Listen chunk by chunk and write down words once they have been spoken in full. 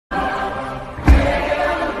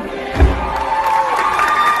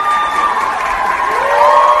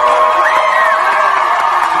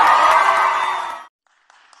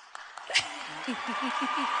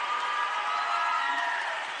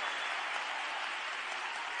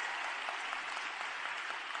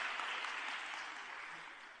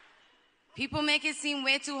People make it seem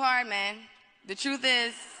way too hard, man. The truth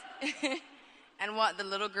is, and what the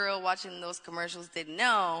little girl watching those commercials didn't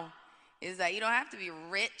know, is that you don't have to be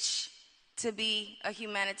rich to be a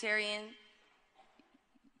humanitarian.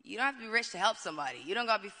 You don't have to be rich to help somebody. You don't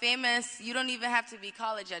gotta be famous. You don't even have to be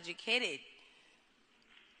college educated.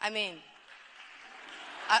 I mean,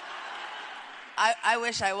 I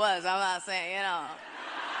wish I was. I'm not saying, you know.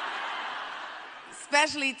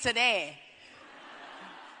 Especially today.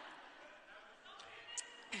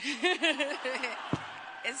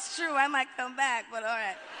 It's true, I might come back, but all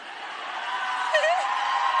right.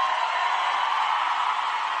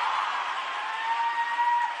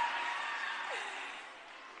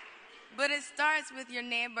 But it starts with your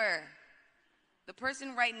neighbor, the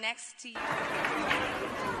person right next to you.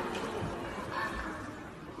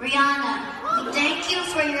 RIHANA, we thank you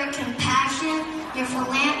for your compassion, your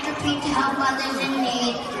philanthropy to help others in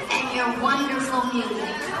need, and your wonderful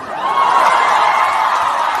music.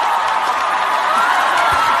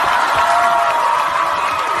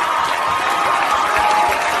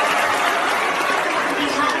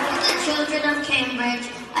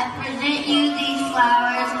 I present you these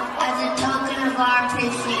flowers as a token of our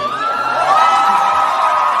appreciation.